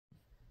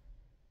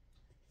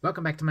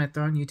Welcome back to my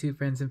Throne YouTube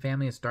friends and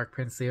family. It's Dark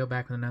Prince Leo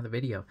back with another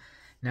video.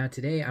 Now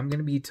today I'm going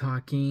to be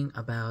talking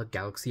about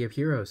Galaxy of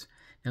Heroes.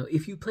 Now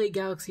if you play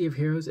Galaxy of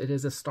Heroes, it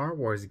is a Star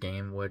Wars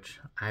game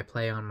which I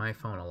play on my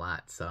phone a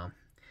lot.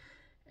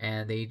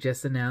 And they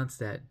just announced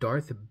that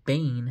Darth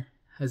Bane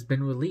has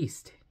been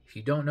released. If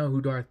you don't know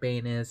who Darth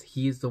Bane is,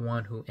 he's the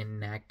one who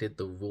enacted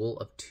the rule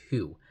of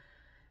two,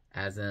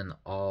 as in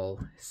all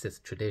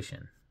Sith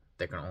tradition.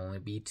 There can only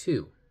be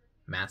two,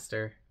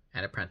 master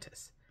and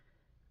apprentice.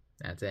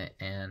 That's it.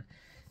 And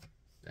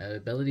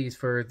abilities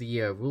for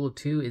the rule of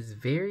two is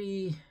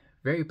very,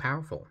 very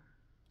powerful.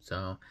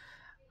 So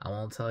I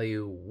won't tell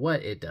you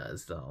what it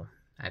does, though.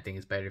 I think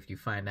it's better if you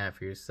find out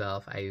for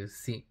yourself. I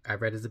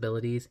read his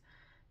abilities,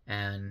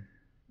 and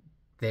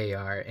they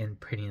are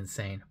pretty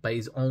insane. But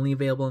he's only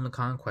available in the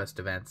Conquest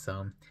event,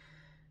 so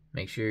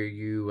make sure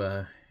you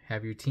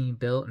have your team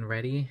built and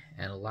ready,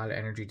 and a lot of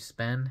energy to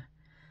spend,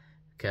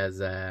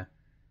 because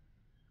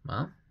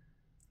well,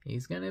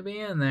 he's gonna be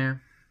in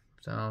there.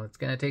 So it's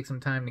going to take some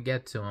time to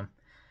get to him.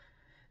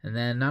 And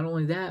then not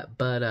only that,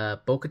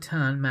 but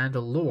Bo-Katan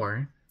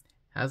Mandalore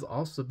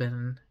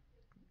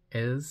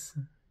is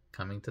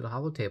coming to the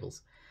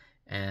holotables.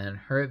 And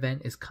her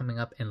event is coming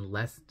up in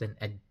less than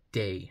a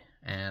day.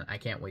 And I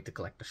can't wait to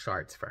collect the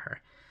shards for her.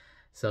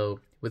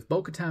 So with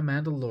Bo-Katan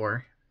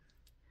Mandalore,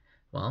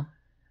 well,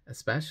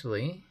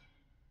 especially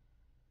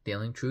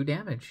dealing true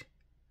damage.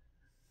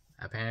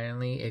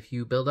 Apparently, if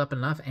you build up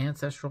enough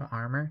ancestral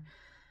armor,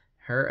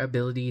 her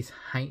abilities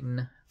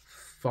heighten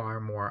far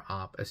more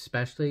up,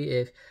 especially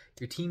if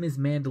your team is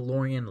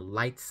Mandalorian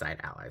light side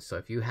allies. So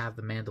if you have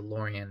the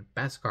Mandalorian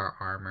Beskar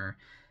armor,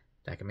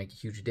 that can make a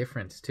huge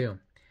difference too.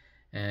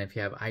 And if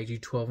you have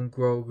IG-12 and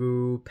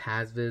Grogu,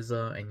 Paz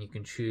Vizsla, and you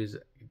can choose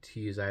to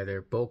use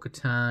either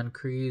Bo-Katan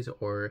Kryze,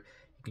 or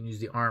you can use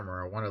the armor,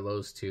 or one of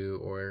those two,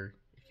 or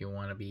if you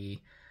want to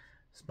be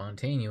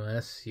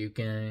spontaneous, you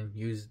can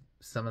use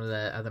some of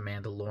the other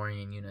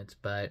Mandalorian units,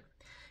 but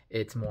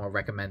it's more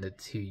recommended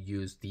to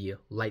use the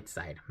light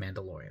side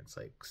Mandalorians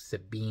like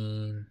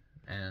Sabine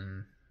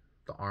and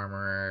the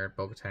armor,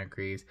 Bo-Katan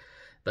Kryze.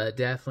 But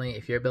definitely,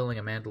 if you're building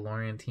a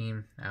Mandalorian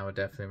team, I would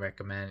definitely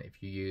recommend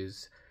if you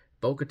use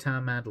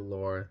Bo-Katan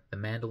Mandalore, the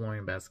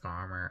Mandalorian Beskar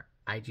armor,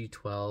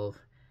 IG-12,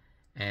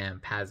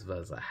 and Paz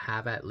Vizsla.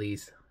 Have at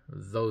least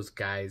those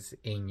guys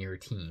in your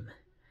team.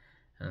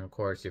 And of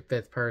course, your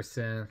fifth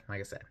person,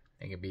 like I said,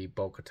 it can be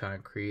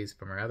Bo-Katan Kryze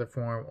from her other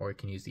form, or you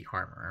can use the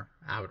armor.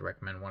 I would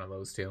recommend one of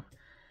those two.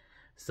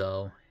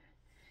 So,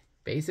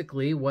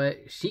 basically,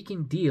 what she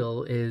can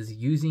deal is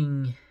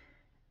using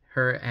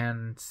her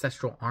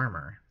ancestral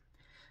armor.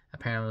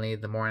 Apparently,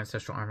 the more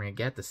ancestral armor you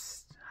get, the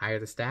higher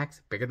the stacks,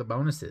 bigger the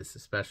bonuses,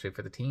 especially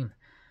for the team.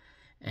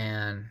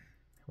 And,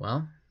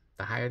 well,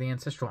 the higher the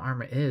ancestral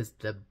armor is,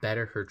 the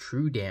better her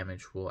true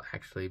damage will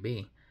actually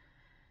be.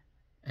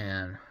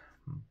 And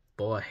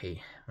boy,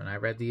 when I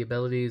read the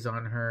abilities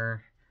on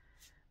her,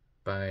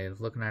 by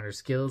looking at her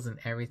skills and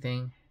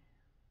everything,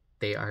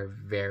 they are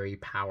very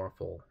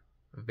powerful.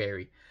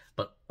 Very.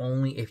 But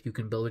only if you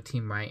can build a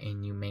team right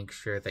and you make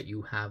sure that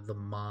you have the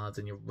mods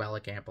and your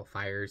relic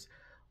amplifiers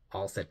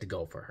all set to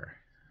go for her.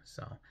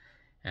 So,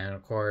 and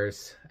of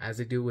course, as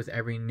they do with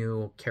every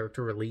new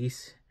character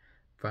release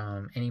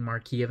from any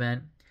marquee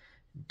event,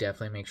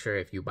 definitely make sure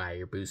if you buy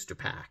your booster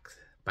packs,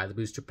 buy the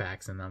booster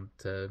packs in them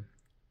to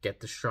get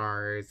the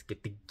shards,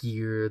 get the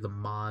gear, the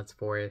mods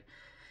for it.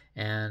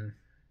 And,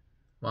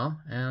 well,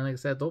 and like I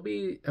said, they'll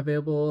be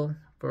available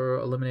for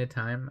a limited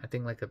time. I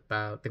think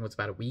it's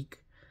about a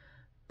week.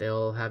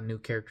 They'll have new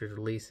characters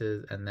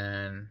releases, and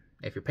then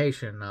if you're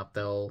patient enough,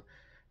 they'll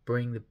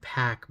bring the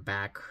pack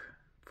back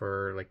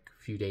for like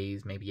a few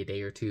days, maybe a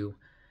day or two.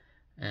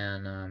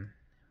 And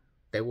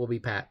they will be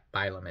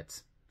buy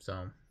limits.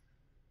 So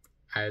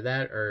either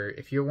that, or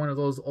if you're one of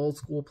those old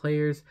school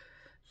players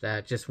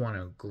that just want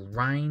to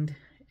grind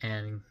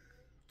and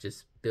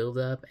just build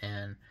up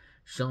and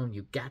show them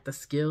you got the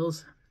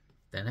skills,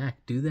 then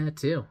heck, do that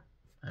too.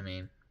 I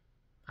mean,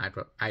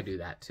 I do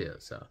that too.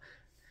 So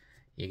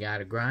you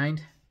gotta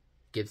grind,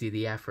 gives you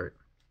the effort.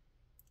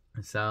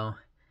 So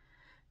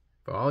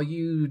for all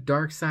you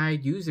dark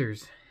side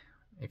users,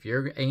 if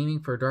you're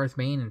aiming for Darth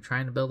Bane and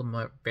trying to build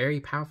a very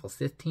powerful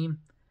Sith team,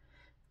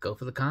 go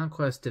for the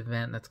Conquest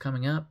event that's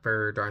coming up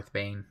for Darth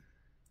Bane,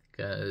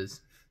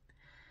 because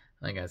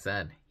like I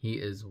said, he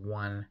is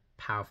one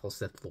powerful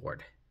Sith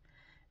Lord.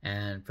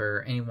 And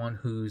for anyone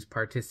who's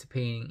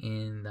participating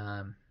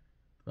in,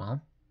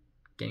 well,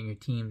 getting your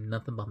team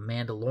nothing but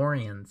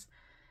Mandalorians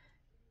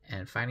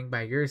and fighting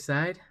by your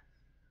side,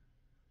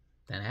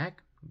 then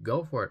heck,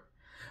 go for it.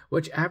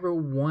 Whichever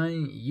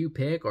one you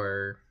pick,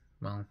 or,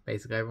 well,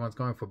 basically everyone's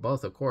going for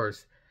both, of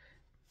course.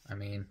 I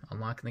mean,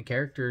 unlocking the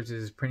characters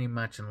is pretty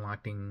much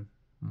unlocking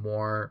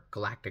more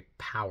galactic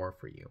power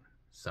for you.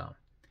 So,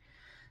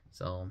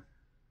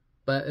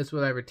 but it's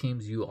whatever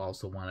teams you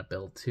also want to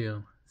build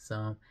too.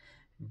 So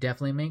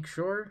definitely make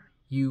sure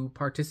you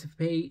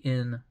participate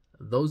in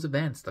those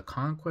events, the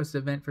Conquest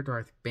event for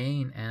Darth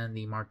Bane and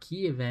the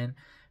Marquee event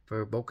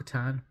for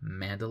Bo-Katan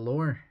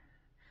Mandalore.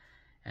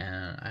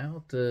 And I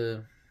hope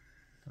to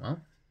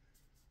well,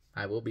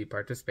 I will be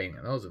participating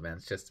in those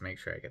events just to make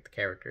sure I get the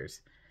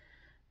characters.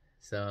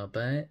 So,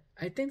 but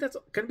I think that's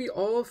going to be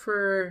all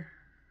for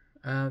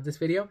this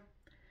video.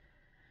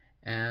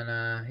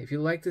 And if you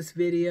like this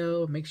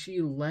video, make sure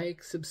you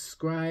like,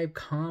 subscribe,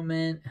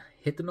 comment,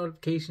 hit the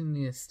notification,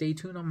 and stay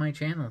tuned on my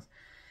channels.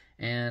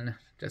 And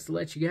just to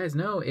let you guys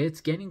know,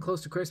 it's getting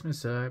close to Christmas,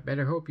 so I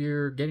better hope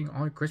you're getting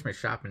all your Christmas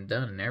shopping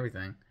done and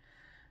everything.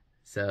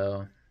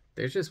 So,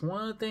 there's just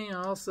one thing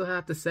I also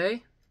have to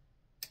say.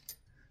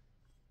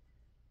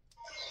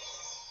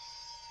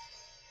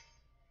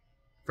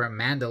 From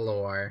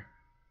Mandalore.